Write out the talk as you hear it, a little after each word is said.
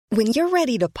When you're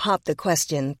ready to pop the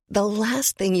question, the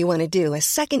last thing you want to do is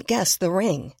second-guess the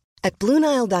ring. At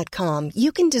BlueNile.com,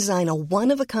 you can design a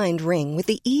one-of-a-kind ring with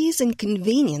the ease and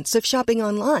convenience of shopping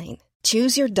online.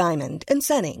 Choose your diamond and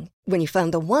setting. When you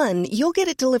find the one, you'll get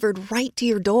it delivered right to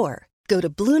your door. Go to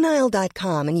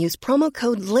BlueNile.com and use promo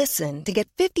code LISTEN to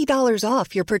get $50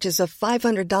 off your purchase of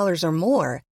 $500 or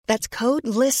more. That's code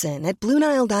LISTEN at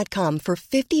BlueNile.com for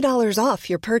 $50 off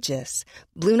your purchase.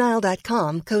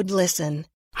 BlueNile.com, code LISTEN.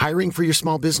 Hiring for your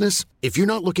small business? If you're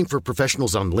not looking for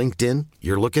professionals on LinkedIn,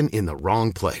 you're looking in the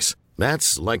wrong place.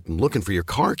 That's like looking for your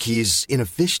car keys in a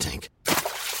fish tank.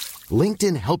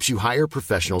 LinkedIn helps you hire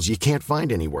professionals you can't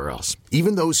find anywhere else,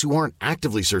 even those who aren't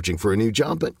actively searching for a new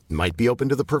job but might be open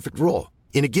to the perfect role.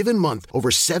 In a given month, over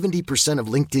 70% of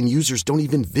LinkedIn users don't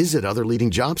even visit other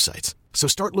leading job sites. So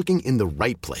start looking in the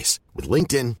right place. With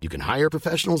LinkedIn, you can hire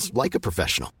professionals like a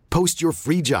professional. Post your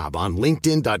free job on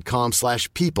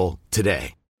linkedin.com/people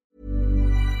today.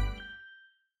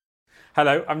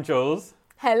 Hello, I'm Jules.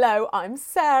 Hello, I'm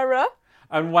Sarah.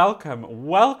 And welcome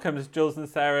to Jules and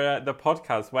Sarah, the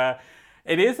podcast, where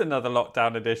it is another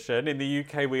lockdown edition. In the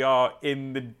UK,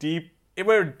 we're deep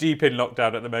in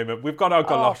lockdown at the moment. We've got our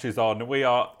galoshes on. We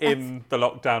are in the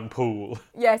lockdown pool.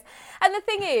 Yes. And the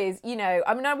thing is,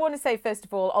 I want to say, first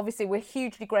of all, obviously we're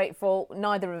hugely grateful.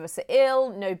 Neither of us are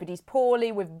ill. Nobody's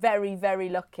poorly. We're very, very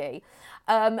lucky.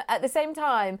 At the same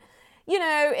time,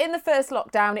 in the first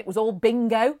lockdown, it was all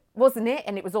bingo, wasn't it?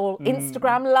 And it was all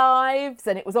Instagram lives,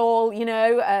 and it was all,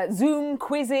 Zoom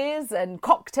quizzes and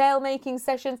cocktail making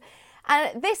sessions.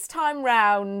 And this time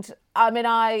round,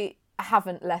 I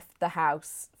haven't left the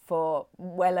house for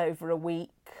well over a week.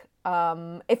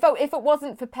 If it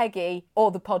wasn't for Peggy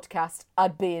or the podcast,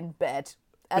 I'd be in bed.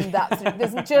 And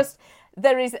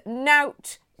there is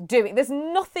nout doing. There's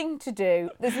nothing to do.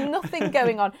 There's nothing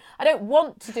going on. I don't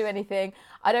want to do anything.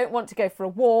 I don't want to go for a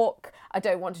walk. I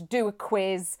don't want to do a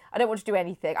quiz. I don't want to do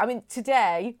anything.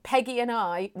 Today, Peggy and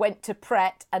I went to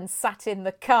Pret and sat in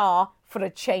the car for a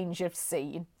change of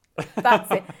scene. That's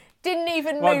it. Didn't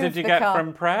even move the car. What did you get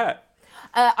from Pret?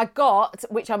 I got,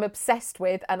 which I'm obsessed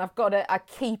with, and I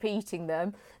keep eating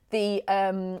them, the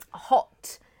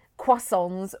hot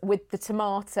croissants with the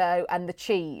tomato and the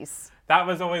cheese. That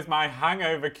was always my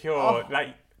hangover cure.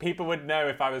 Like, people would know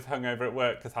if I was hungover at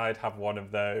work because I'd have one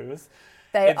of those.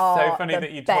 It's so funny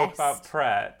that you talk about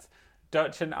Pret.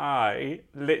 Dutch and I,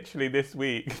 literally this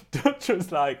week, Dutch was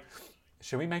like,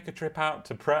 should we make a trip out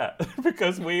to Pret?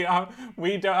 Because we don't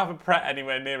have a Pret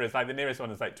anywhere near us. Like, the nearest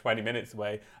one is like 20 minutes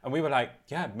away. And we were like,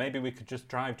 yeah, maybe we could just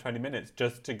drive 20 minutes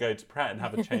just to go to Pret and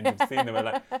have a change of scene. And we're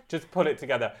like, just pull it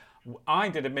together. I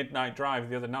did a midnight drive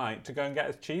the other night to go and get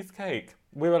a cheesecake.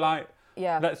 We were like,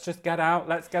 yeah, let's just get out.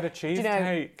 Let's get a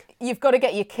cheesecake. You've got to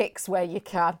get your kicks where you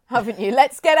can, haven't you?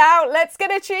 Let's get out. Let's get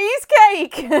a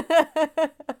cheesecake.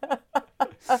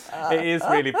 It is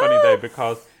really funny though,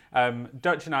 because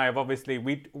Dutch and I have obviously,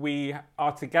 we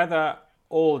are together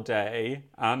all day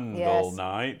and all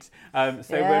night.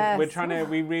 We're trying to,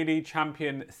 we really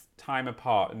champion time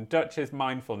apart. And Dutch's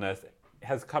mindfulness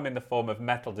has come in the form of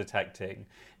metal detecting.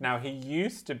 Now, he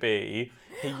used to be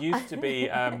a muddler.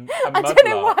 I don't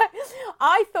know why.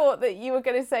 I thought that you were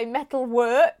going to say metal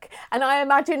work, and I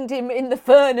imagined him in the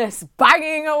furnace,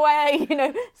 banging away,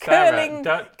 curling.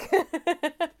 Sarah,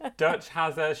 Dutch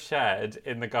has a shed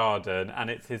in the garden, and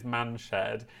it's his man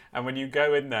shed. And when you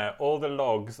go in there, all the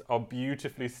logs are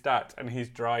beautifully stacked, and he's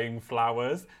drying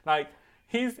flowers. Like,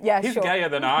 He's gayer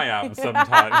than I am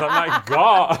sometimes. I'm like,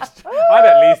 God, I'd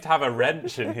at least have a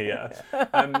wrench in here.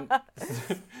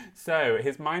 So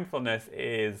his mindfulness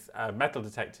is metal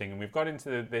detecting. And we've got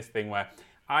into this thing where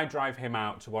I drive him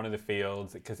out to one of the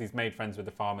fields because he's made friends with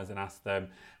the farmers and asked them.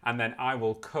 And then I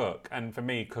will cook. And for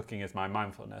me, cooking is my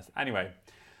mindfulness. Anyway,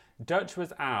 Dutch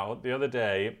was out the other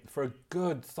day for a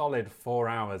good solid 4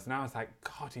 hours. And I was like,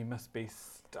 God, he must be starving.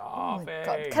 Oh my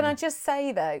God. Can I just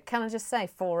say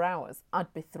 4 hours?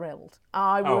 I'd be thrilled.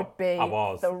 I would be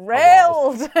thrilled.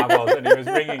 I was. And he was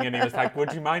ringing and he was like,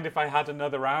 would you mind if I had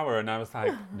another hour? And I was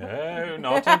like, no,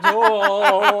 not at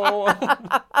all.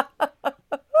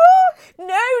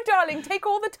 No, darling, take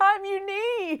all the time you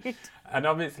need. And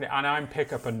obviously, and I'm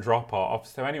pick up and drop off.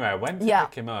 So anyway, I went to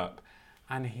pick him up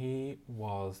and he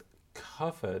was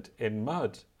covered in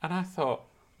mud. And I thought,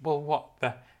 well, what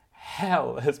the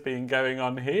hell has been going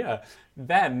on here?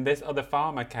 Then this other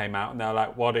farmer came out and they were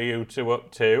like, what are you two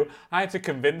up to? I had to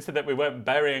convince her that we weren't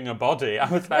burying a body. I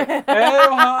was like, oh,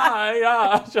 hi,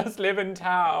 yeah, just live in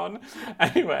town.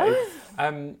 Anyway,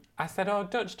 I said, oh,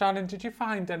 Dutch, darling, did you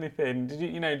find anything? Did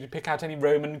you pick out any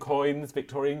Roman coins,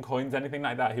 Victorian coins, anything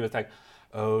like that? He was like,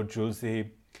 oh,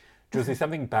 Julesy,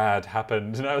 something bad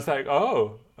happened. And I was like,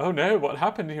 oh, oh no, what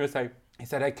happened? And he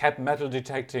said, I kept metal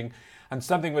detecting and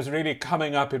something was really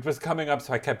coming up. It was coming up,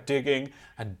 so I kept digging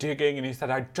and digging. And he said,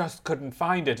 I just couldn't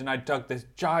find it. And I dug this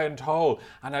giant hole.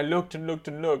 And I looked and looked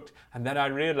and looked. And then I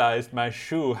realised my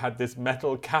shoe had this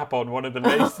metal cap on one of the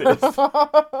laces.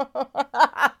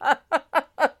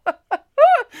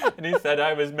 And he said,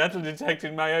 I was metal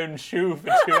detecting my own shoe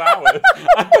for 2 hours.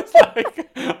 I was like,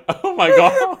 oh my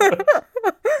God.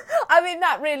 I mean,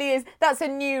 that's a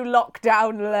new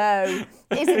lockdown low,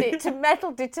 isn't it? To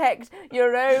metal detect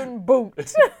your own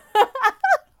boot.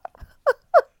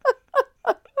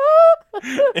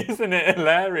 Isn't it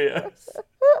hilarious?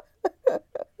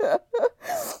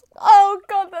 Oh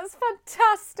God, that's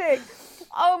fantastic.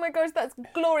 Oh my gosh, that's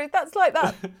glorious. That's like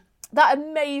that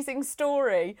amazing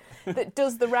story that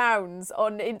does the rounds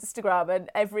on Instagram and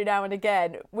every now and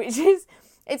again, which is,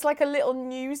 it's like a little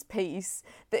news piece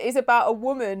that is about a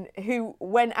woman who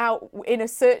went out in a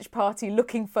search party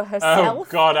looking for herself. Oh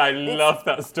God, I love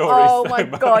that story. Oh so my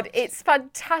much. God, it's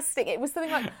fantastic. It was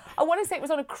something like, I want to say it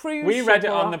was on a cruise We ship. read it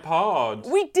on the pod.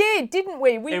 We did, didn't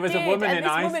we? It was a woman in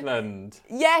Iceland.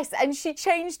 Yes, and she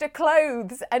changed her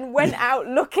clothes and went out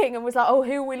looking and was like, oh,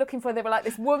 who are we looking for? They were like,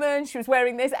 this woman, she was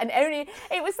wearing this, and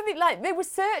it was something like, they were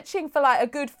searching for like a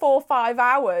good 4 or 5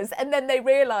 hours, and then they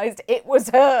realised it was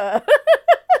her.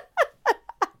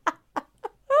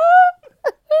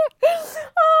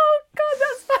 Oh God,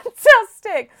 that's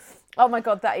fantastic. Oh my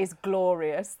God, that is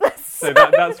glorious. So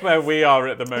that's where we are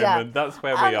at the moment. Yeah. That's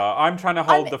where we are. I'm trying to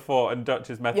hold the fort and Dutch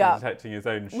is metal detecting his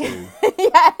own shoe.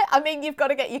 Yeah, I mean, you've got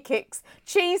to get your kicks.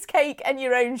 Cheesecake and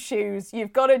your own shoes.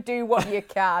 You've got to do what you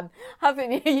can,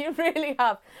 haven't you? You really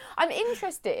have. I'm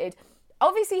interested,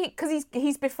 obviously, because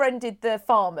he's befriended the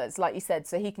farmers, like you said,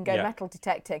 so he can go metal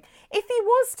detecting. If he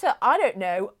was to, I don't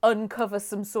know, uncover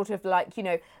some sort of like,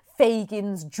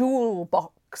 Fagin's jewel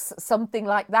box, something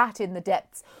like that in the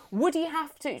depths, would he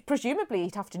have to, presumably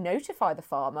he'd have to notify the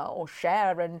farmer or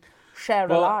share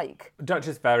alike? Dutch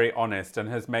is very honest and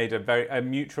has made a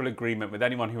mutual agreement with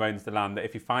anyone who owns the land that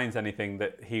if he finds anything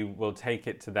that he will take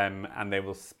it to them and they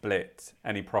will split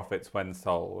any profits when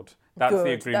sold. That's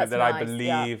the agreement that I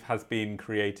believe has been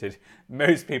created.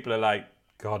 Most people are like,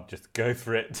 God, just go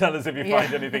for it. Tell us if you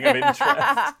find anything of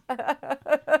interest.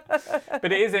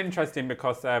 But it is interesting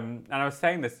because, and I was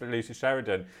saying this to Lucy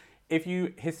Sheridan, if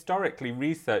you historically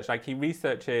research, like he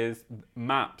researches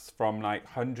maps from like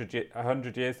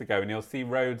 100 years ago, and you'll see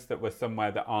roads that were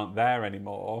somewhere that aren't there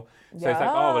anymore. So it's like,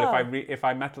 oh, well, if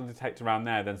I metal detect around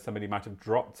there, then somebody might have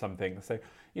dropped something. So,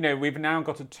 we've now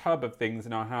got a tub of things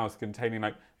in our house containing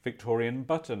like Victorian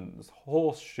buttons,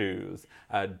 horseshoes,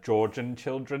 Georgian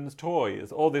children's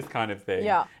toys, all this kind of thing.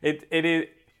 Yeah.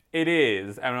 It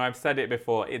is, and I've said it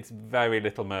before, it's very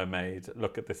Little Mermaid.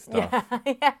 Look at this stuff.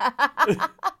 Yeah.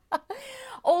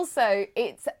 Also,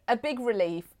 it's a big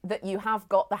relief that you have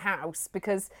got the house,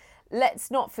 because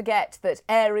let's not forget that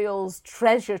Ariel's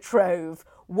treasure trove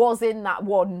was in that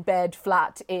one-bed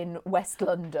flat in West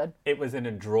London. It was in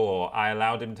a drawer. I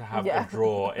allowed him to have a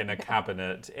drawer in a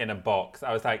cabinet, in a box.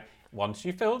 I was like, once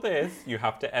you fill this, you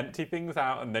have to empty things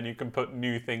out and then you can put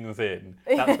new things in.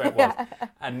 That's where it was.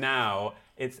 And now,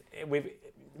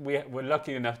 we're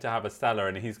lucky enough to have a cellar,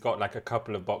 and he's got like a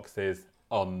couple of boxes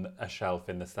on a shelf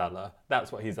in the cellar.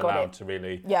 That's what he's allowed to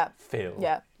really fill.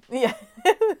 Yeah.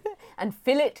 And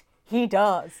fill it he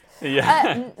does.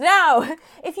 Yeah. Now,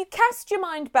 if you cast your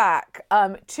mind back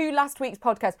to last week's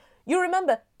podcast, you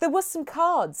remember there was some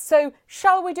cards. So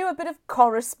shall we do a bit of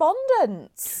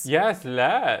correspondence? Yes,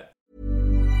 let's.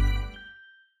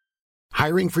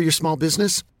 Hiring for your small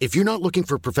business? If you're not looking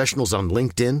for professionals on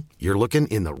LinkedIn, you're looking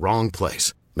in the wrong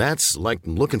place. That's like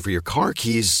looking for your car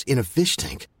keys in a fish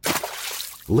tank.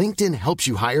 LinkedIn helps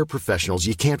you hire professionals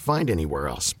you can't find anywhere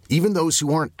else, even those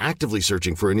who aren't actively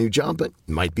searching for a new job but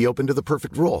might be open to the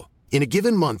perfect role. In a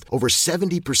given month, over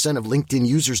 70% of LinkedIn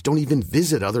users don't even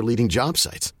visit other leading job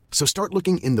sites. So start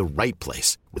looking in the right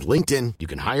place. With LinkedIn, you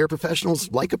can hire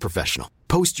professionals like a professional.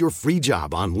 Post your free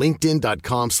job on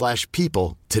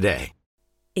linkedin.com/people today.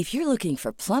 If you're looking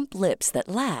for plump lips that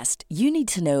last, you need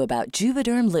to know about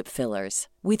Juvederm lip fillers.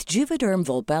 With Juvederm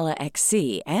Volbella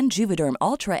XC and Juvederm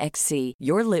Ultra XC,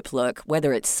 your lip look,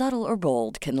 whether it's subtle or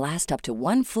bold, can last up to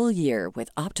 1 full year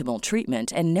with optimal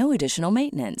treatment and no additional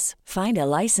maintenance. Find a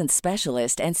licensed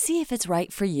specialist and see if it's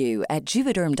right for you at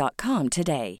Juvederm.com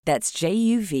today. That's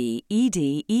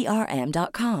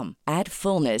JUVEDERM.com. Add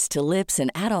fullness to lips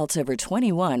in adults over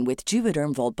 21 with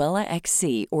Juvederm Volbella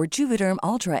XC or Juvederm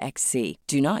Ultra XC.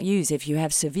 Do not use if you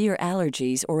have severe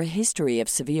allergies or a history of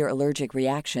severe allergic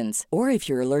reactions, or if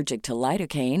you're allergic to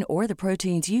lidocaine or the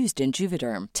proteins used in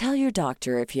Juvederm. Tell your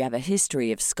doctor if you have a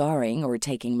history of scarring or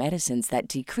taking medicines that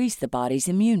decrease the body's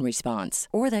immune response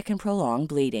or that can prolong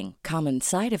bleeding. Common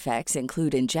side effects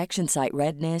include injection site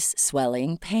redness,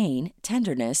 swelling, pain,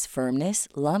 tenderness, firmness,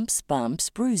 lumps, bumps,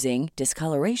 bruising,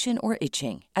 discoloration, or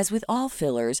itching. As with all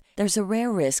fillers, there's a rare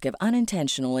risk of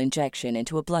unintentional injection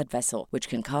into a blood vessel, which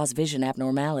can cause vision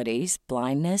abnormalities,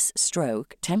 blindness,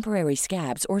 stroke, temporary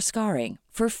scabs, or scarring.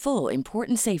 For full,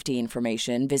 important safety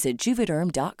information, visit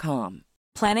Juvederm.com.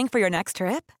 Planning for your next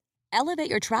trip? Elevate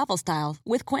your travel style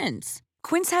with Quince.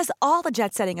 Quince has all the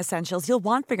jet-setting essentials you'll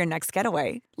want for your next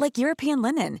getaway, like European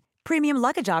linen, premium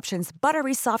luggage options,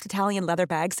 buttery soft Italian leather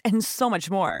bags, and so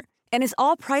much more. And is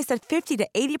all priced at 50 to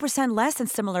 80% less than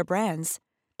similar brands.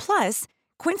 Plus,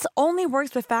 Quince only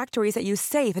works with factories that use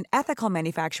safe and ethical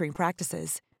manufacturing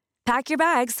practices. Pack your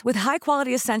bags with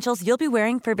high-quality essentials you'll be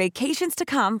wearing for vacations to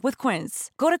come with Quince.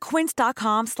 Go to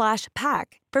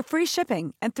quince.com/pack for free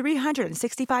shipping and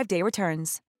 365-day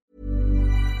returns.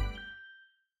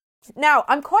 Now,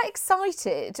 I'm quite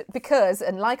excited because,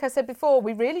 and like I said before,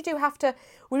 we really do have to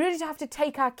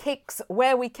take our kicks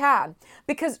where we can,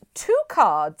 because 2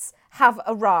 cards have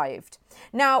arrived.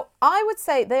 Now, I would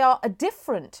say they are a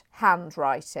different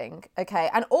handwriting, okay?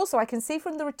 And also I can see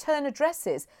from the return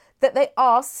addresses that they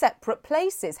are separate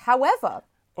places. However...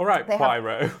 All right,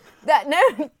 Poirot.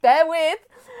 No, bear with.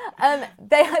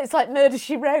 It's like Murder,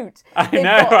 She Wrote.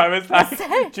 I was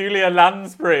like Julia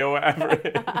Lansbury or whatever it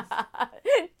is.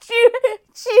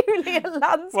 Julia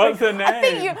Lansbury. What's her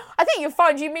name? I think you'll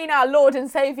find you mean our Lord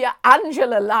and Saviour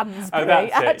Angela Lansbury. Oh,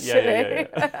 that's actually.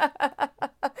 it. Yeah.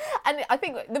 And I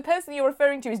think the person you're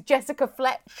referring to is Jessica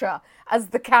Fletcher as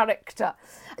the character.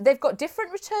 They've got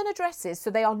different return addresses, so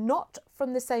they are not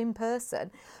from the same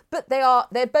person, but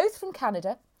they're both from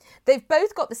Canada. They've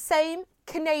both got the same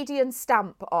Canadian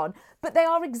stamp on, but they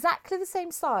are exactly the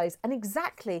same size and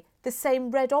exactly the same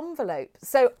red envelope.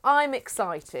 So I'm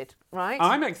excited, right?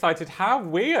 I'm excited. How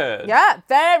weird. Yeah,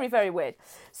 very, very weird.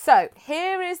 So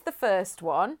here is the first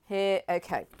one.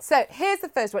 Okay. So here's the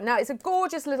first one. Now, it's a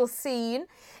gorgeous little scene.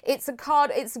 It's a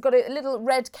card. It's got a little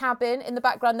red cabin in the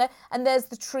background there, and there's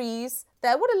the trees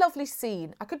there. What a lovely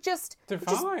scene.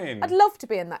 I'd love to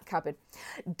be in that cabin.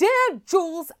 Dear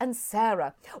Jules and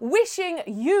Sarah, wishing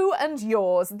you and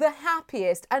yours the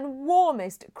happiest and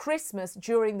warmest Christmas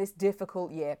during this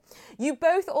difficult year. You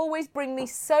both always bring me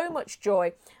so much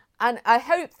joy, and I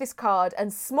hope this card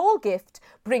and small gift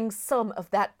brings some of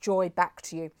that joy back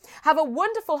to you. Have a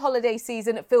wonderful holiday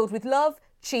season filled with love,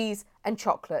 cheese and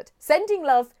chocolate. Sending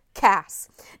love, Cass.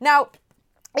 Now,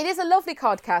 it is a lovely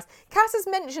card, Cass. Cass has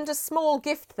mentioned a small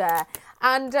gift there,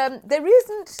 and there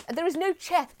is no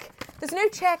check. There's no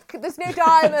check, there's no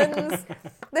diamonds,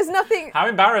 there's nothing. How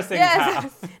embarrassing,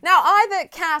 Cass. Now, either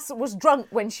Cass was drunk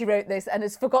when she wrote this and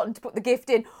has forgotten to put the gift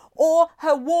in, or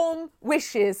her warm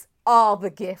wishes are the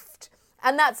gift.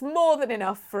 And that's more than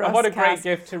enough for us, and what a Cass. great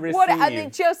gift to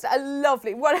receive. Just a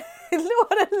lovely, what a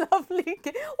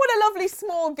lovely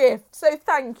small gift. So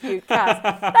thank you, Cass.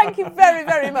 Thank you very,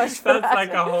 very much for that. That's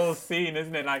like a whole scene,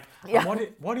 isn't it? Like, yeah.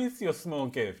 What is your small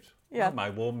gift? Yeah.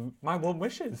 Well, my warm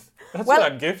wishes. That's what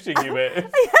I'm gifting you with.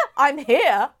 Yeah, I'm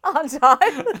here, aren't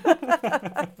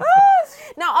I?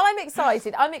 Now, I'm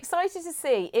excited. I'm excited to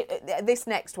see this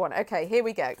next one. Okay, here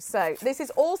we go. So this is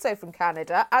also from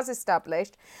Canada, as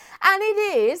established. And it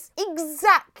is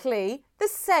exactly the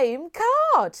same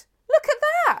card. Look at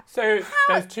that. So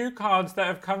there's 2 cards that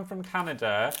have come from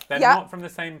Canada. They're not from the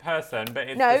same person, but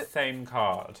it's the same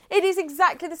card. It is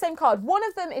exactly the same card. One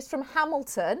of them is from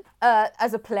Hamilton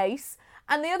as a place,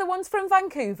 and the other one's from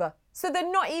Vancouver. So they're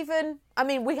not even... I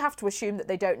mean, we have to assume that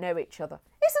they don't know each other.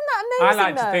 Isn't that amazing, I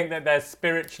like to think that they're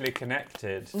spiritually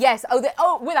connected. Yes.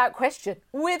 Without question.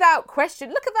 Without question.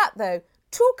 Look at that, though.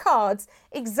 2 cards,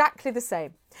 exactly the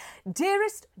same.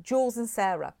 Dearest Jules and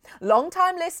Sarah,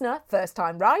 long-time listener,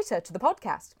 first-time writer to the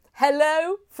podcast.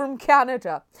 Hello from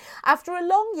Canada. After a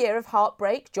long year of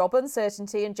heartbreak, job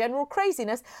uncertainty and general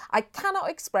craziness, I cannot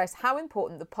express how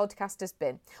important the podcast has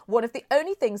been. One of the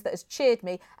only things that has cheered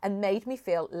me and made me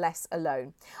feel less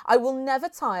alone. I will never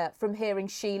tire from hearing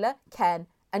Sheila, Ken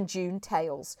and June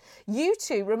tales. You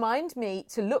two remind me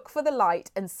to look for the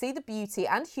light and see the beauty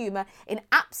and humour in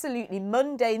absolutely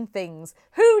mundane things.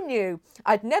 Who knew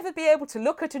I'd never be able to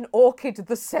look at an orchid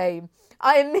the same?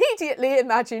 I immediately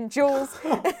imagine Jules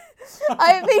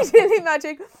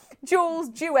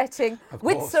duetting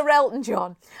with Sir Elton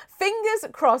John. Fingers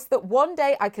crossed that one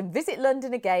day I can visit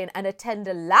London again and attend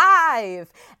a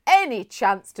live. Any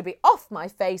chance to be off my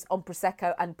face on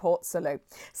Prosecco and Port Salut.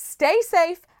 Stay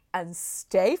safe and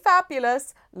stay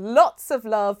fabulous. Lots of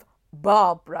love,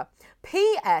 Barbara.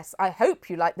 P.S. I hope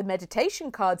you like the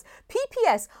meditation cards.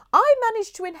 P.P.S. I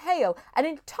managed to inhale an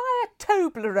entire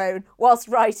Toblerone whilst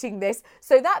writing this.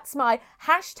 So that's my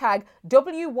hashtag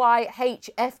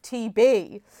WYHFTB.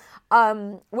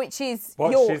 Which is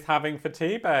what she's having for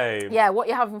tea, babe. Yeah, what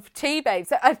you're having for tea, babe.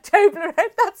 So a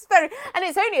Toblerone, that's very... And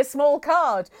it's only a small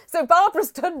card. So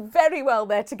Barbara's done very well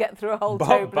there to get through a whole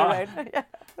Toblerone. Yeah.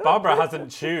 Barbara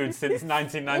hasn't chewed since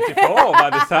 1994 by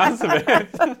the sounds of it.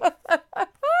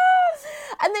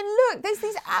 And then look, there's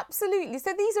these absolutely...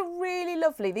 So these are really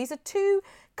lovely. These are 2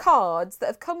 cards that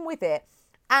have come with it.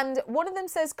 And one of them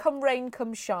says, come rain,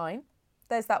 come shine.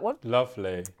 There's that one.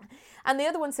 Lovely. And the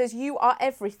other one says, you are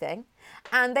everything.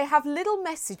 And they have little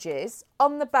messages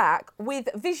on the back with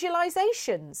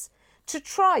visualizations to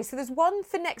try. So there's one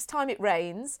for next time it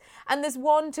rains, and there's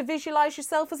one to visualize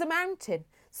yourself as a mountain.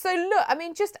 So look, I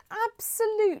mean, just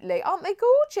absolutely, aren't they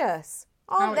gorgeous?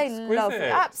 Aren't they lovely?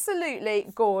 Absolutely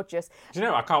gorgeous. Do you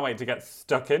know, I can't wait to get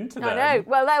stuck into them. I know.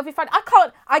 Well, that'll be fun.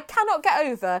 I cannot get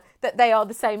over that they are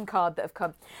the same card that have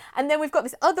come. And then we've got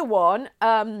this other one,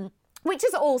 which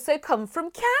has also come from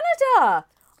Canada.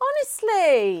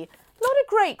 Honestly. A lot of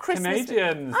great Christmas.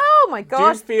 Canadians. Oh my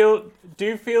gosh.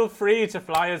 Do feel free to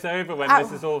fly us over when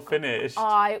this is all finished.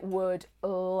 I would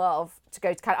love to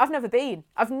go to Canada. I've never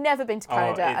been to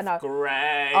Canada. It's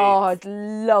great. Oh, I'd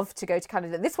love to go to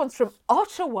Canada. This one's from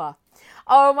Ottawa.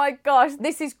 Oh my gosh,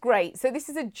 this is great. So this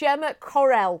is a Gemma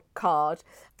Correll card,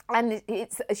 and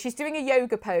she's doing a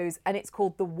yoga pose, and it's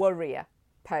called the Warrior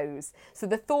pose. So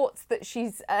the thoughts that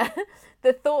she's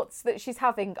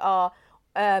having are,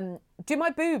 do my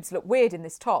boobs look weird in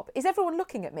this top? Is everyone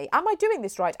looking at me? Am I doing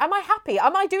this right? Am I happy?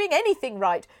 Am I doing anything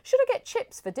right? Should I get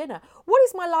chips for dinner? What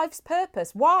is my life's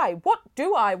purpose? Why? What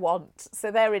do I want?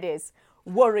 So there it is.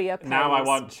 Warrior pose. Now I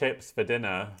want chips for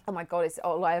dinner. Oh my God, it's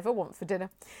all I ever want for dinner.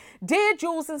 Dear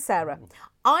Jules and Sarah,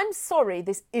 I'm sorry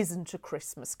this isn't a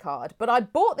Christmas card, but I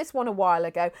bought this one a while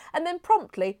ago and then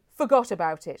promptly forgot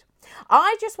about it.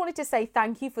 I just wanted to say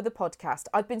thank you for the podcast.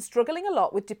 I've been struggling a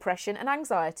lot with depression and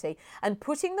anxiety, and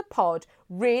putting the pod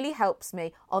really helps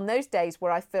me on those days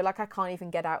where I feel like I can't even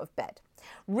get out of bed.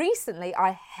 Recently,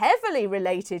 I heavily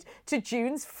related to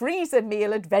June's freezer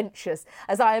meal adventures,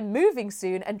 as I am moving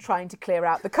soon and trying to clear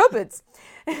out the cupboards.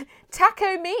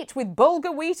 Taco meat with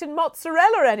bulgur wheat and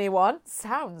mozzarella, anyone?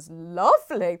 Sounds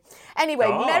lovely. Anyway,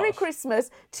 Gosh. Merry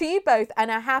Christmas to you both and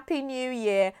a Happy New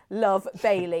Year. Love,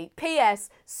 Bailey.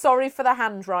 P.S. Sorry for the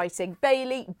handwriting.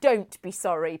 Bailey, don't be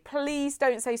sorry. Please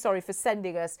don't say sorry for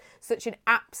sending us such an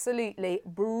absolutely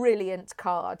brilliant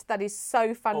card. That is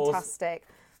so fantastic.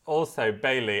 Also,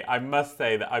 Bailey, I must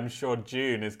say that I'm sure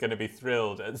June is going to be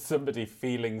thrilled at somebody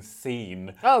feeling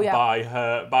seen by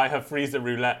her freezer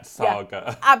roulette saga.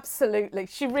 Yeah, absolutely.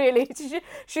 She really,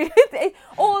 she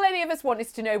all any of us want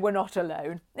is to know we're not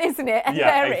alone, isn't it? And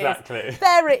yeah, there exactly. It is.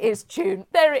 There it is, June.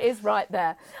 There it is right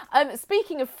there.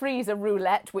 Speaking of freezer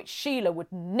roulette, which Sheila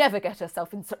would never get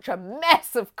herself in such a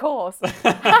mess, of course.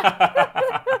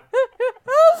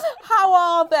 How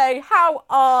are they? How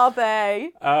are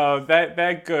they? Oh,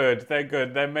 they're good. They're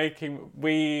good. They're making...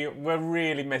 We're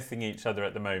really missing each other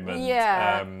at the moment.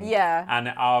 Yeah, yeah. And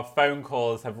our phone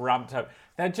calls have ramped up.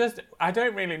 They're just... I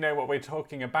don't really know what we're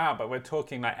talking about, but we're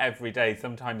talking like every day,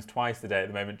 sometimes twice a day at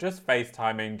the moment. Just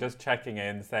FaceTiming, just checking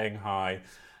in, saying hi.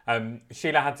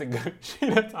 Sheila had to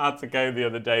go the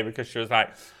other day because she was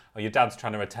like... Oh, your dad's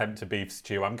trying to attempt a beef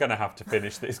stew. I'm going to have to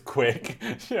finish this quick.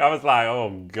 I was like,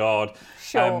 oh, God.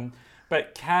 Sure.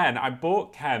 But Ken, I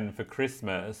bought Ken for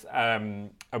Christmas a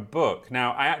book.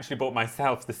 Now, I actually bought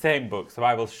myself the same book, so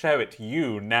I will show it to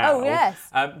you now. Oh, yes.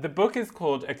 The book is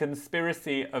called A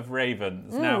Conspiracy of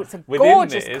Ravens. Now, it's a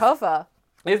gorgeous cover.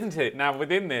 Isn't it? Now,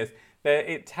 within this,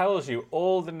 it tells you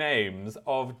all the names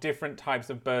of different types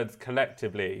of birds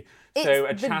collectively. It's so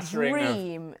a the chattering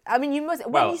dream. I mean, you must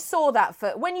when you saw that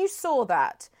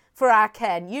for our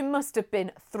Ken, you must have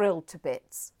been thrilled to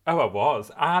bits. Oh, I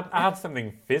was. I had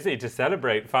something fizzy to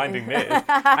celebrate finding this.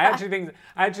 I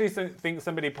actually think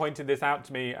somebody pointed this out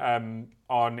to me on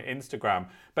Instagram.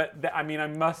 But I mean, I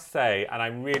must say, and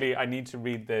I need to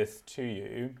read this to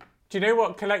you. Do you know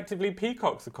what collectively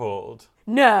peacocks are called?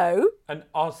 No. An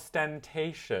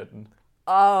ostentation.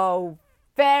 Oh,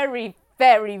 very,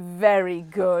 very, very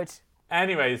good.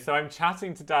 Anyway, so I'm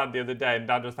chatting to Dad the other day, and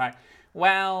Dad was like,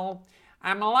 well,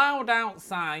 I'm allowed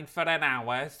outside for an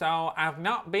hour, so I've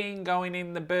not been going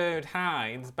in the bird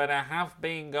hides, but I have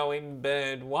been going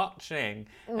bird watching.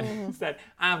 And he said,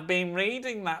 I've been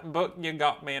reading that book you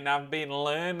got me, and I've been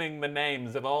learning the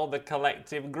names of all the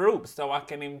collective groups so I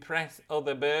can impress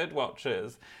other bird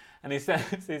watchers. And he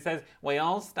says, we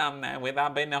all stand there with our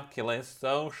binoculars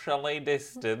socially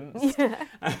distanced. Yeah.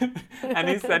 And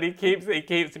he said he'll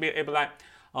be like,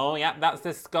 oh, yeah, that's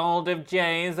the scold of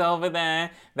jays over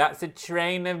there. That's a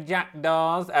train of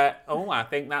jackdaws. I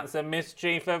think that's a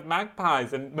mischief of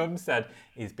magpies. And Mum said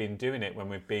he's been doing it when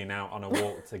we've been out on a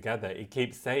walk together. He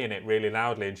keeps saying it really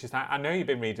loudly. And she's like, I know you've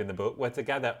been reading the book. We're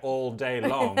together all day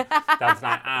long. Dad's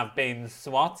like, I've been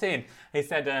swatting. He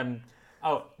said,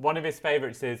 one of his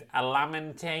favourites is A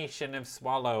Lamentation of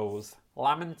Swallows.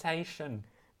 Lamentation.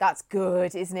 That's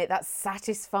good, isn't it? That's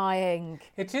satisfying.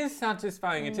 It is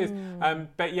satisfying, it is.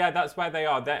 But yeah, that's where they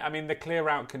are. The clear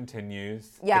out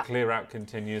continues. Yeah. The clear out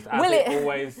continues, as it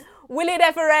always... Will it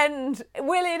ever end?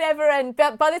 Will it ever end?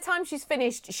 But by the time she's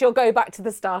finished, she'll go back to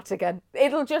the start again.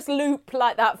 It'll just loop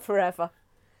like that forever.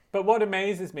 But what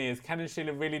amazes me is Ken and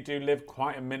Sheila really do live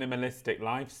quite a minimalistic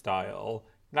lifestyle.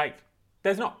 Like,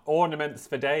 there's not ornaments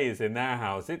for days in their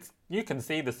house. You can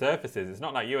see the surfaces. It's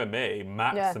not like you and me,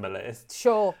 maximalist. Yeah,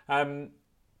 sure.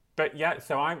 But yeah,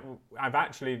 so I'm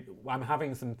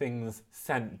having some things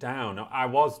sent down. I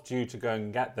was due to go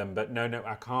and get them, but no,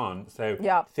 I can't. So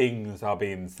things are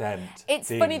being sent. It's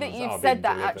funny that you've said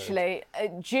that, actually.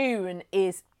 June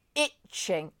is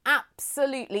itching,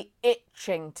 absolutely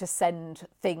itching to send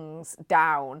things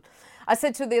down. I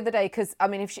said to her the other day, because,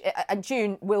 and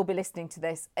June will be listening to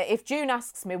this, if June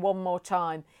asks me one more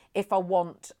time if I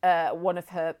want one of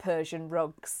her Persian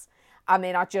rugs, I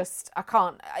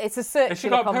can't. It's a circular conversation. If she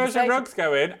got Persian rugs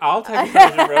going, I'll take a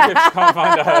Persian rug if she can't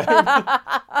find a home.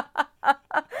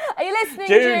 Are you listening,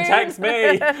 June? Text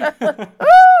me.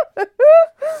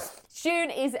 June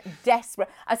is desperate.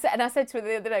 I said to her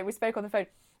the other day, we spoke on the phone,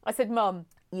 I said, Mum,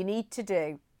 you need to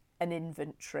do an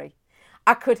inventory.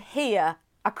 I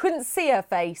couldn't see her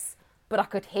face, but I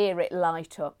could hear it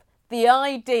light up. The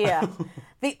idea,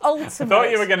 the ultimate... I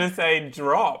thought you were going to say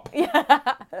drop.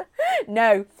 Yeah.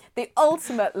 No, the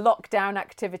ultimate lockdown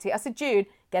activity. I said, June,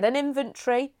 get an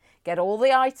inventory, get all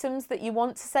the items that you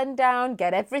want to send down,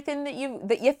 get everything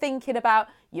that you're thinking about,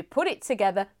 you put it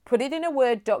together, put it in a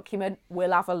Word document,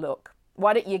 we'll have a look.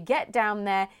 Why don't you get down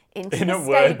there into the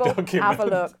stable, have a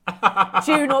look.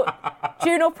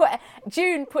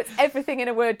 June puts everything in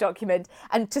a Word document,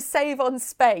 and to save on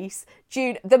space,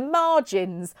 the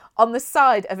margins on the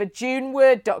side of a June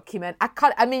Word document,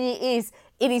 it is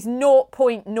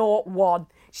 0.01.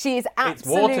 She is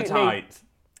absolutely... It's watertight.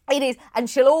 It is, and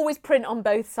she'll always print on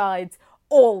both sides,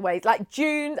 always. Like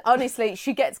June, honestly,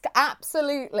 she gets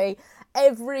absolutely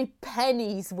every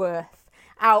penny's worth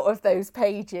out of those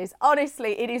pages.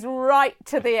 Honestly, it is right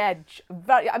to the edge.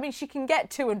 She can get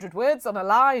 200 words on a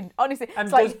line. Honestly,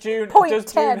 and it's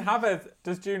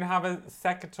does June have a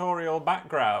secretarial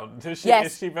background? Yes.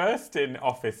 Is she versed in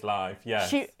office life?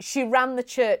 Yes. She ran the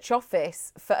church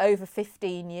office for over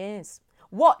 15 years.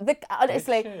 What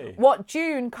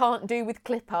June can't do with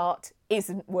clip art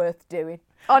isn't worth doing.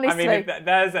 Honestly.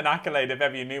 There's an accolade if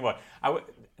ever you knew one.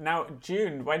 Now,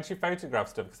 June, when she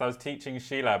photographs stuff, because I was teaching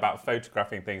Sheila about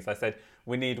photographing things, I said,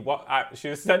 she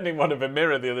was sending one of a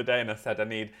mirror the other day, and I said, I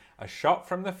need a shot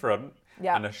from the front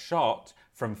and a shot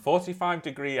from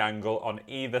 45-degree angle on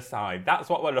either side. That's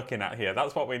what we're looking at here.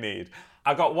 That's what we need.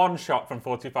 I got one shot from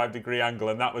 45-degree angle,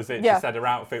 and that was it. Yeah. She said her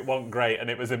outfit wasn't great, and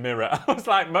it was a mirror. I was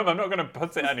like, Mum, I'm not going to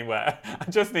put it anywhere. I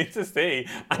just need to see.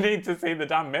 I need to see the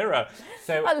damn mirror.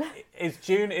 So is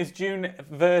June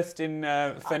versed in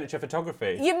furniture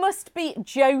photography? You must be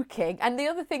joking. And the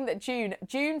other thing that June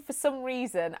for some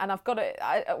reason, and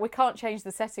we can't change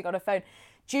the setting on her phone,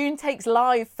 June takes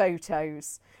live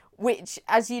photos, which,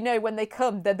 as you know, when they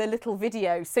come, they're the little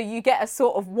videos, so you get a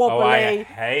sort of wobbly... Oh, I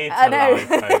hate a live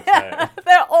photo.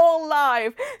 They're all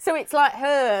live. So it's like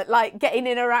her, getting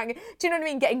in her angle. Do you know what I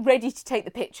mean? Getting ready to take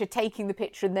the picture, taking the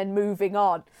picture, and then moving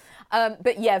on.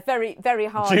 But yeah, very, very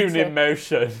hard. June in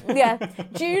motion. Yeah.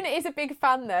 June is a big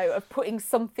fan, though, of putting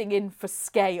something in for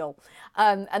scale.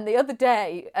 And the other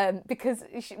day, because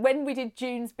when we did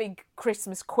June's big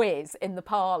Christmas quiz in the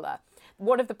parlour,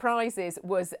 one of the prizes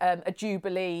was a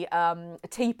Jubilee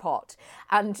teapot.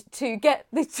 And to get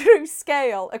the true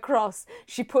scale across,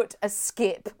 she put a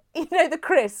skip. You know, the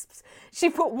crisps. She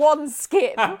put one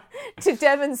skip to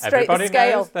demonstrate the scale.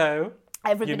 Everybody knows, though.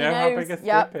 Everybody knows. How big a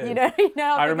skip is. You know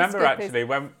how I big remember, a skip actually,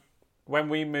 is. when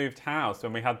we moved house,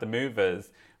 when we had the movers,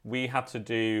 we had to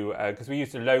do, because we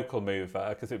used a local mover,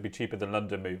 because it would be cheaper than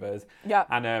London movers. Yeah.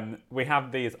 And we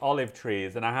had these olive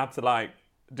trees, and I had to,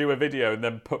 do a video and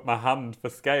then put my hand for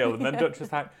scale. And then Dutch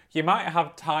was like, you might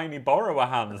have tiny borrower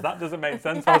hands. That doesn't make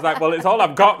sense. I was like, well, it's all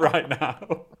I've got right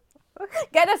now.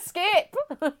 Get a skip.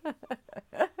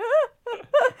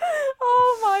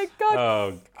 Oh my God.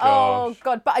 Oh gosh. Oh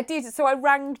God. But I did. So I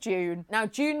rang June. Now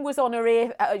June was on her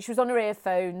she was on her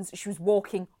earphones. She was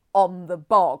walking on the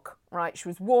bog. Right, she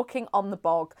was walking on the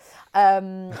bog.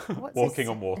 Walking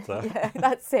on water. Yeah,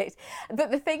 that's it.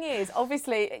 But the thing is,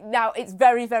 obviously, now it's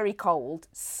very, very cold.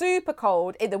 Super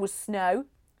cold. There was snow.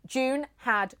 June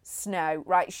had snow,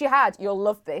 right? She had, you'll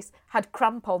love this, had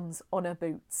crampons on her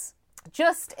boots.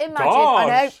 Just imagine, Gosh. I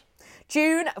know,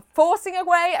 June forcing her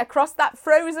way across that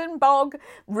frozen bog,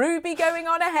 Ruby going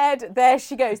on ahead. There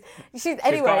she goes. She's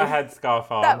got a headscarf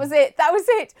on. That was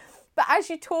it. But as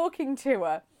you're talking to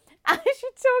her,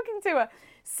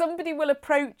 somebody will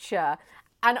approach her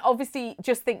and obviously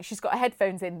just think she's got her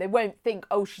headphones in. They won't think,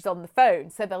 oh, she's on the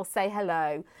phone. So they'll say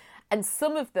hello. And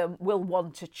some of them will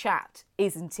want to chat.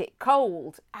 Isn't it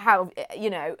cold? How,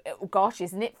 gosh,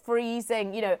 isn't it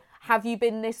freezing? Have you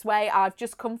been this way? I've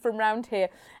just come from round here.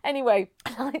 Anyway,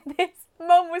 like this,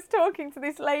 Mum was talking to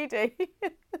this lady.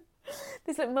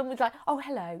 This mum was like, oh,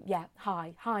 hello, yeah,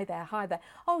 hi there.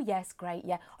 Oh, yes, great,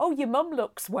 yeah. Oh, your mum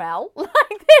looks well. Like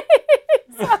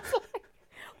this. I was like,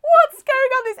 what's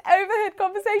going on, this overheard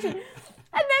conversation?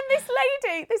 And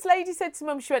then this lady said to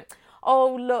Mum, she went,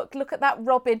 oh, look at that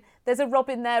robin. There's a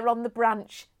robin there on the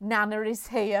branch. Nana is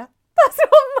here. That's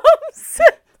what Mum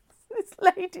said. This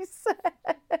lady said.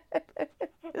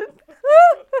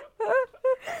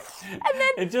 And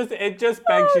then, it just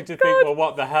begs you to think, well,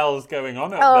 what the hell's going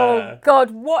on up there? Oh,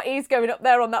 God, what is going up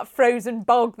there on that frozen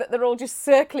bog that they're all just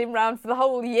circling round for the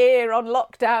whole year on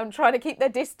lockdown, trying to keep their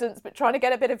distance, but trying to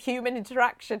get a bit of human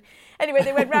interaction. Anyway,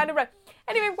 they went round and round.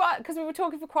 Anyway, because we were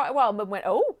talking for quite a while, Mum went,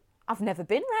 oh, I've never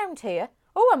been round here.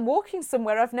 Oh, I'm walking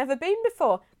somewhere I've never been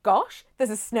before. Gosh,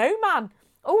 there's a snowman.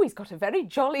 Oh, he's got a very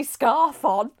jolly scarf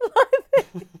on.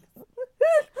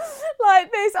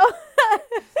 Like this.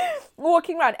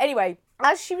 Walking around. Anyway,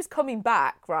 as she was coming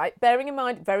back, right, bearing in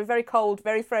mind, very, very cold,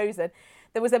 very frozen,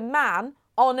 there was a man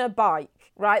on a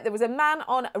bike, right? There was a man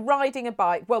riding a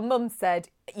bike. Well, Mum said,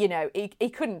 he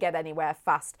couldn't get anywhere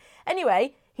fast.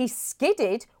 Anyway, he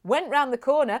skidded, went round the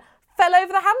corner, fell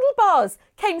over the handlebars,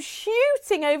 came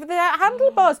shooting over the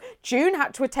handlebars. June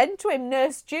had to attend to him,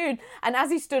 Nurse June. And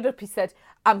as he stood up, he said,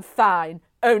 I'm fine.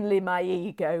 Only my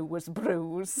ego was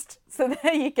bruised. So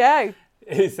there you go.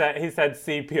 He said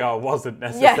CPR wasn't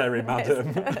necessary,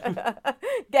 madam.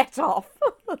 Get off.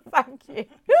 Thank you.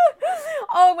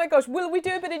 Oh my gosh, will we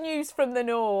do a bit of news from the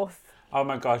north? Oh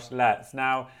my gosh, let's.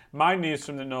 Now, my news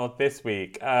from the north this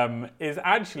week is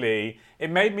actually, it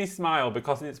made me smile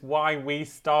because it's why we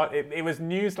it was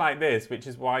news like this, which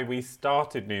is why we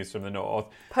started News from the North.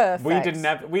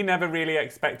 Perfect. We never really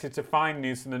expected to find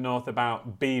news from the north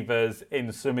about beavers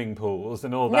in swimming pools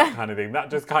and all that kind of thing. That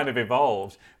just kind of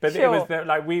evolved. But sure. It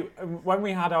was when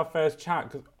we had our first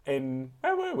chat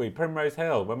where were we? Primrose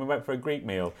Hill, when we went for a Greek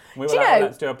meal. We were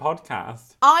let's do a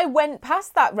podcast. I went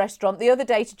past that restaurant the other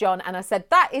day to John and I said,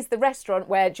 that is the restaurant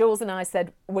where Jules and I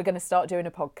said, we're going to start doing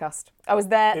a podcast. I was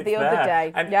there the other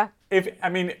day.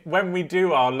 And when we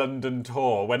do our London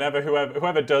tour,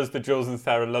 whoever does the Jules and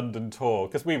Sarah London tour,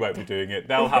 because we won't be doing it,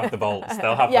 they'll have the vaults,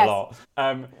 they'll have the lot.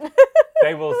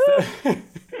 They will.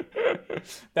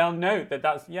 They'll note that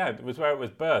it was where it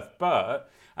was birthed.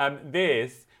 But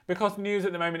because news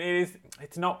at the moment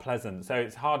it's not pleasant, so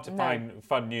it's hard to find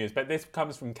fun news. But this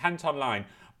comes from Kent Online.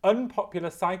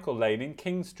 Unpopular cycle lane in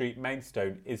King Street,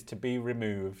 Maidstone is to be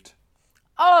removed.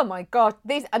 Oh my God!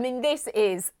 This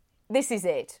is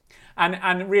it.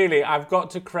 And really, I've got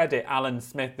to credit Alan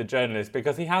Smith, the journalist,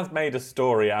 because he has made a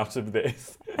story out of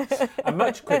this. A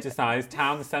much criticised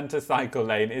town centre cycle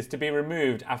lane is to be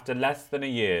removed after less than a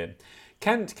year.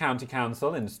 Kent County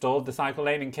Council installed the cycle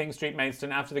lane in King Street,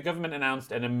 Maidstone after the government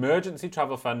announced an emergency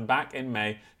travel fund back in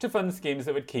May to fund schemes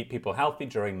that would keep people healthy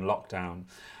during lockdown.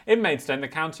 In Maidstone, the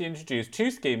county introduced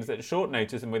two schemes at short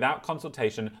notice and without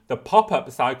consultation: the pop-up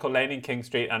cycle lane in King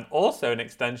Street and also an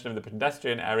extension of the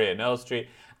pedestrian area in Earl Street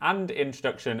and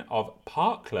introduction of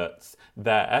parklets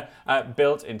there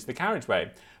built into the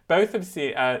carriageway. Both have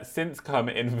since come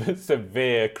in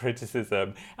severe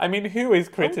criticism. I mean, who is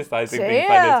criticising things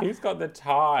like this? Who's got the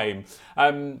time?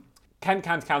 Kent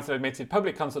County Council admitted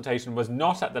public consultation was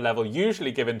not at the level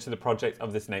usually given to the projects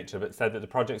of this nature, but said that the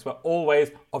projects were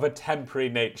always of a temporary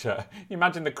nature. You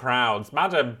imagine the crowds.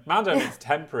 Madam, it's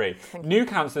temporary. New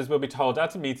councillors will be told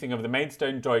at a meeting of the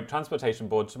Maidstone Joint Transportation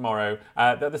Board tomorrow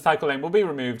that the cycle lane will be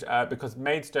removed because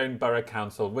Maidstone Borough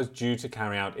Council was due to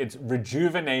carry out its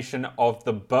rejuvenation of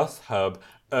the bus hub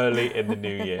early in the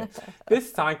new year.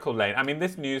 This cycle lane, I mean,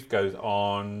 this news goes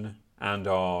on and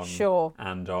on, sure,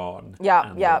 and on,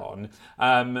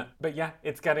 on. But yeah,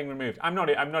 it's getting removed. I'm not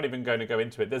even going to go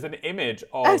into it. There's an image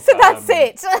of. Oh, so that's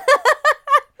it.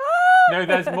 No,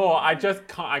 there's more. I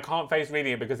can't face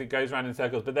reading it because it goes around in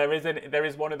circles. But there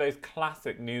is one of those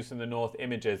classic News from the North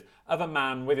images of a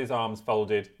man with his arms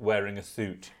folded wearing a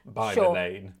suit by the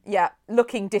lane. Yeah,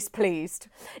 looking displeased.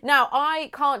 Now, I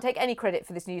can't take any credit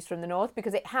for this News from the North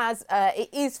because it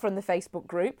is from the Facebook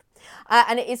group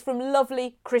and it is from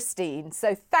lovely Christine.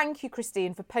 So thank you,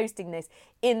 Christine, for posting this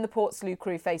in the Portslade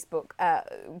Crew Facebook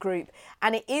group.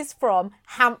 And it is from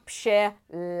Hampshire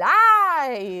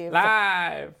Live.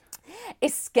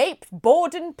 Escaped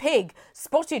Borden pig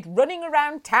spotted running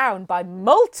around town by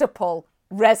multiple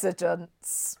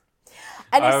residents.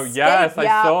 Yes, I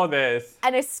saw this.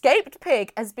 An escaped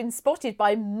pig has been spotted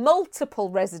by multiple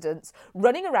residents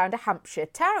running around a Hampshire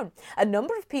town. A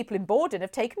number of people in Borden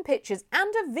have taken pictures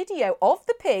and a video of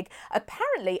the pig,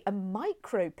 apparently a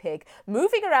micro pig,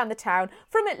 moving around the town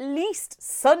from at least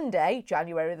Sunday,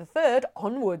 January the 3rd,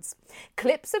 onwards.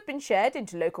 Clips have been shared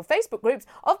into local Facebook groups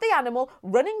of the animal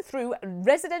running through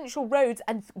residential roads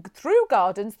and through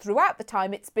gardens throughout the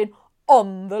time it's been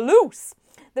on the loose.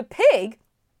 The pig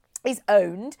is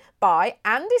owned by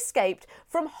and escaped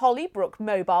from Hollybrook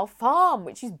Mobile Farm,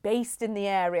 which is based in the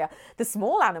area. The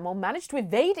small animal managed to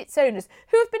evade its owners,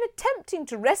 who have been attempting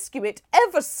to rescue it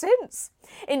ever since.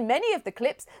 In many of the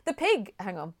clips, the pig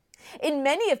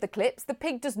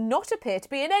does not appear to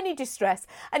be in any distress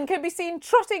and can be seen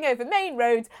trotting over main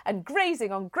roads and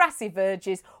grazing on grassy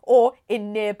verges or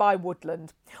in nearby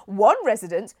woodland. One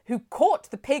resident who caught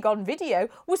the pig on video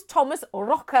was Thomas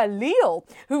Rocker-Leal,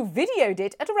 who videoed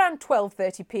it at around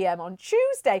 12:30 p.m. on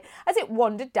Tuesday as it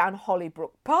wandered down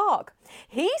Hollybrook Park.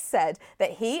 He said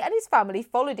that he and his family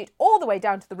followed it all the way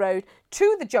down to the road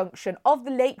to the junction of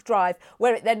the Lake Drive,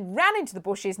 where it then ran into the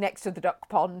bushes next to the duck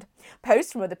pond.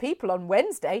 Posts from other people on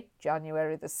Wednesday,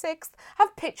 January the 6th,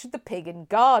 have pictured the pig in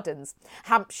gardens.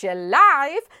 Hampshire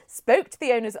Live spoke to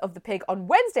the owners of the pig on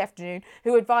Wednesday afternoon,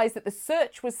 who advised that the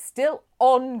search was still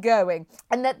ongoing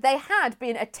and that they had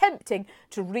been attempting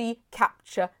to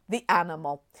recapture the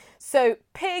animal. So,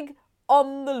 pig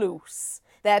on the loose.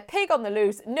 They're pig on the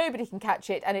loose, nobody can catch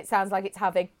it, and it sounds like it's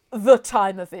having the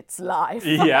time of its life.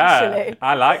 Yeah, actually.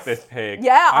 I like this pig.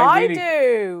 Yeah, I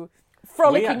do.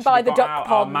 Frolicking by the duck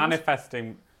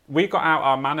pond. We got out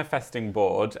our manifesting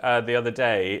board the other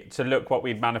day to look what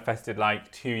we'd manifested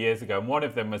like 2 years ago, and one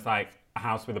of them was like a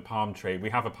house with a palm tree. We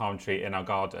have a palm tree in our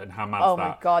garden. How mad's that? Oh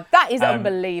my God, that is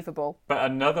unbelievable. But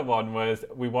another one was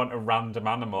we want a random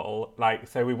animal.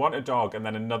 So we want a dog and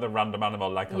then another random animal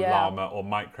like a llama or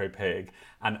micro pig.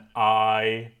 And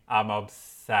I am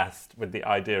obsessed with the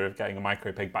idea of getting a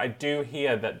micro pig. But I do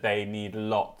hear that they need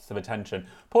lots of attention.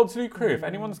 Portslade Crew, if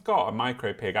anyone's got a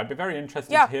micro pig, I'd be very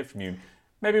interested to hear from you.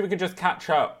 Maybe we could just catch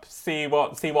up, see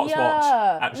what's what,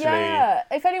 actually. Yeah,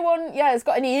 if anyone has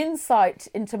got any insight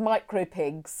into micro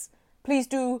pigs, please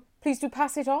do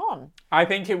pass it on. I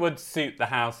think it would suit the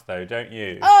house though, don't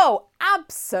you? Oh,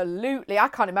 absolutely. I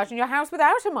can't imagine your house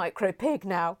without a micro pig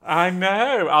now. I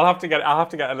know. I'll have to get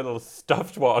a little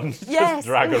stuffed one to just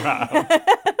drag around.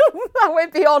 That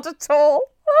won't be odd at all.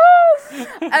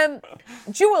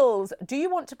 Jules, do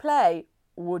you want to play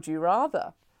Would You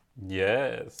Rather?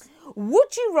 Yes.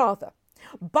 Would you rather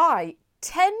buy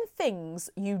 10 things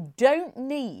you don't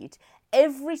need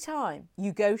every time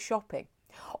you go shopping,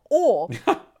 or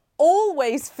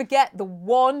always forget the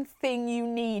one thing you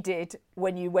needed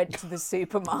when you went to the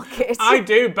supermarket? I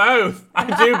do both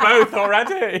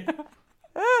already.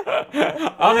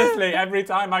 Honestly, every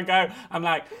time I go, I'm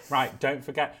like, right, don't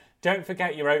forget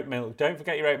your oat milk,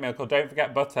 or don't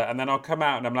forget butter. And then I'll come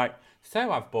out and I'm like,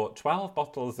 so I've bought 12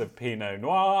 bottles of Pinot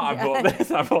Noir, I bought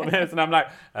this. And I'm like,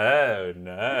 oh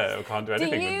no, can't do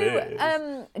anything with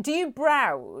this. Do you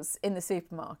browse in the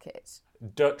supermarket?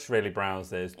 Dutch really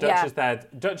browses. Dutch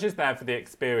is there for the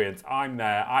experience. I'm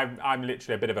there. I'm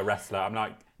literally a bit of a wrestler. I'm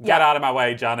like, get out of my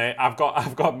way, Janet. I've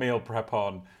got meal prep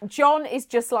on. John is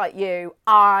just like you.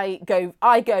 I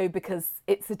go because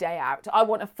it's a day out. I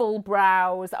want a full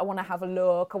browse. I want to have a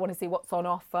look. I want to see what's on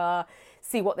offer,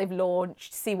 see what they've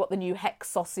launched, see what the new Hex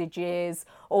sausage is,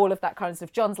 all of that kind of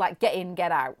stuff. John's like, get in,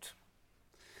 get out.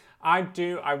 I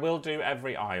will do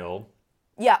every aisle.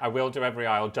 Yeah. I will do every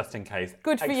aisle just in case.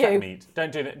 Good for except you. Meat.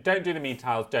 Don't do the meat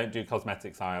aisles, don't do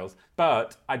cosmetics aisles.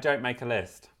 But I don't make a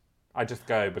list. I just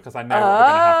go because I know what we're going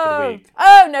to have for the week.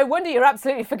 Oh, no wonder you're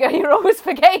you're always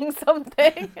forgetting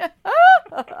something.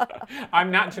 I'm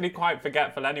naturally quite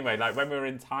forgetful anyway. Like when we were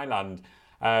in Thailand,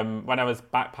 when I was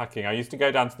backpacking, I used to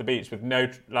go down to the beach with no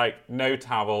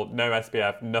towel, no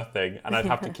SPF, nothing, and I'd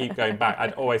have to keep going back.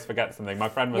 I'd always forget something. My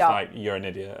friend was like, "You're an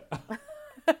idiot."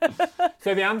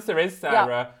 So the answer is,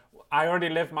 Sarah, I already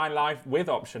live my life with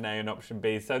option A and option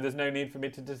B, so there's no need for me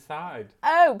to decide.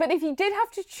 Oh, but if you did have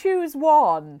to choose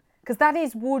one, because that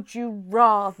is would you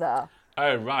rather.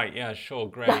 Oh, right. Yeah, sure.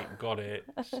 Great. Got it.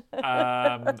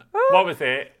 What was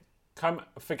it?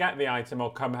 Forget the item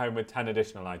or come home with 10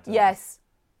 additional items? Yes.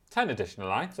 10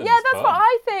 additional items? Yeah, that's fun. What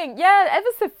I think. Yeah, ever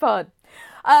so fun.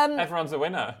 Everyone's a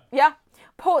winner. Yeah.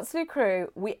 Portslade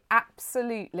crew, we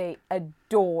absolutely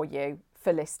adore you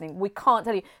for listening. We can't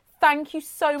tell you. Thank you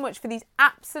so much for these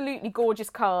absolutely gorgeous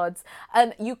cards.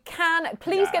 You can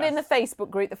please get in the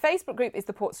Facebook group. The Facebook group is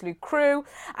the Portslade Crew,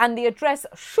 and the address,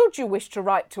 should you wish to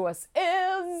write to us,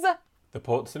 is the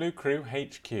Portslade Crew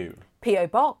HQ, PO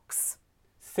Box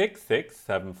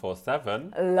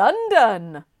 66747,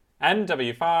 London,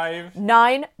 NW5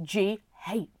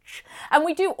 9GH. And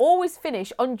we do always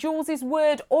finish on Jules's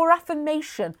word or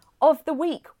affirmation of the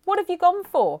week. What have you gone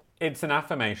for? It's an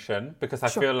affirmation because I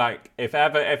feel like if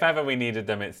ever we needed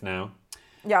them, it's now.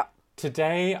 Yeah.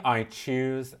 Today I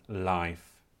choose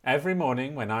life. Every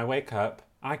morning when I wake up,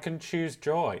 I can choose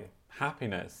joy,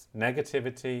 happiness,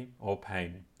 negativity, or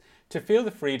pain. To feel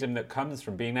the freedom that comes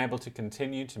from being able to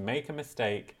continue to make a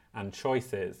mistake and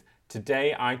choices,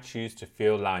 today I choose to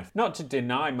feel life. Not to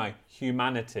deny my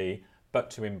humanity, but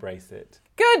to embrace it.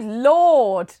 Good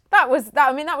Lord. That was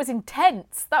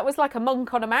intense. That was like a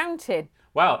monk on a mountain.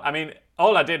 Well, I mean,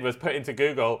 all I did was put into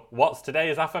Google, what's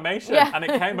today's affirmation? Yeah. And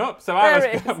it came up. So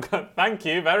thank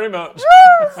you very much.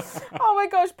 Oh my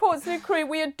gosh, Portslade Crew,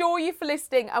 we adore you for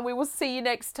listening and we will see you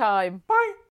next time.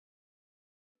 Bye.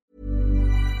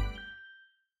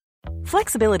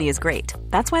 Flexibility is great.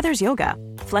 That's why there's yoga.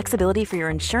 Flexibility for your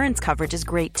insurance coverage is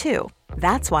great too.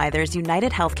 That's why there's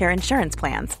United Healthcare Insurance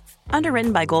Plans.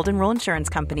 Underwritten by Golden Rule Insurance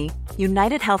Company,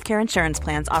 United Healthcare Insurance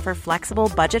Plans offer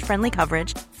flexible, budget-friendly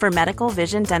coverage for medical,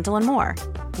 vision, dental, and more.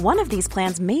 One of these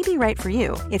plans may be right for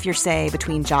you if you're, say,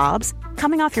 between jobs,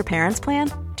 coming off your parents'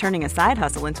 plan, turning a side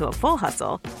hustle into a full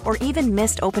hustle, or even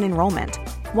missed open enrollment.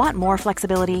 Want more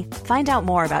flexibility? Find out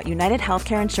more about United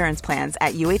Healthcare Insurance Plans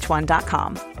at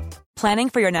uh1.com. Planning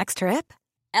for your next trip?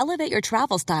 Elevate your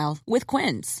travel style with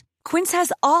Quince. Quince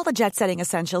has all the jet-setting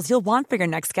essentials you'll want for your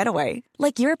next getaway,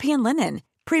 like European linen,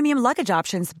 premium luggage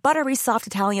options, buttery soft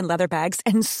Italian leather bags,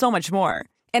 and so much more.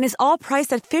 And is all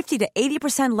priced at 50 to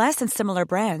 80% less than similar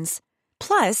brands.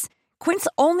 Plus, Quince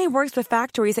only works with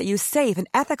factories that use safe and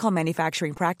ethical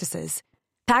manufacturing practices.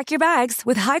 Pack your bags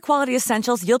with high-quality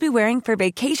essentials you'll be wearing for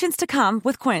vacations to come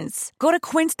with Quince. Go to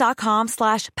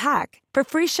quince.com/pack for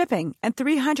free shipping and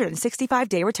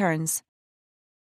 365-day returns.